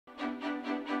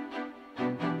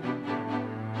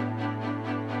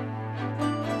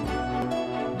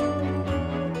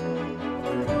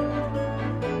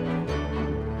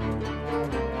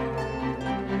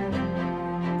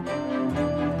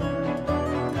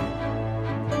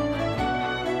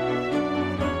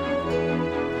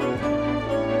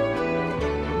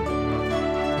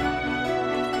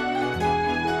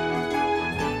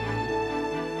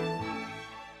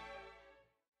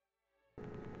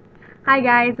Hi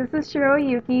guys, this is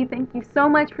Shiroyuki. Thank you so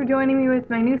much for joining me with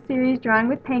my new series, Drawing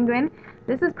with Penguin.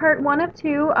 This is part 1 of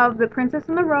 2 of The Princess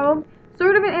and the Robe,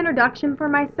 sort of an introduction for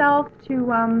myself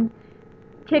to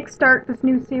kickstart this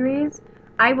new series.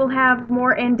 I will have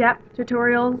more in-depth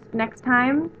tutorials next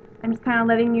time. I'm just kind of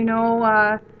letting you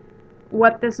know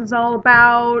what this is all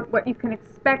about, what you can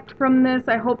expect from this.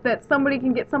 I hope that somebody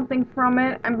can get something from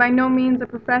it. I'm by no means a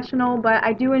professional, but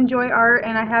I do enjoy art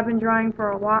and I have been drawing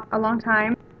for a long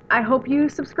time. I hope you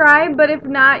subscribe, but if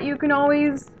not, you can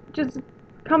always just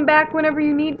come back whenever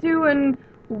you need to and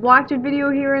watch a video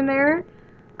here and there.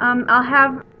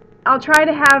 I'll try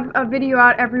to have a video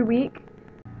out every week.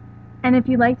 And if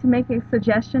you'd like to make a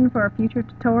suggestion for a future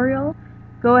tutorial,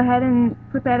 go ahead and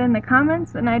put that in the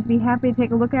comments, and I'd be happy to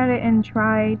take a look at it and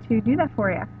try to do that for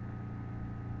you.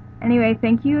 Anyway,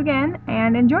 thank you again,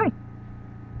 and enjoy!「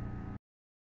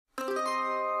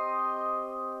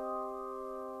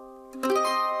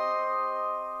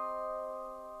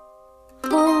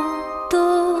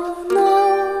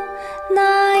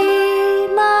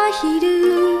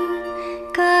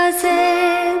風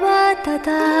はた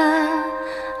だ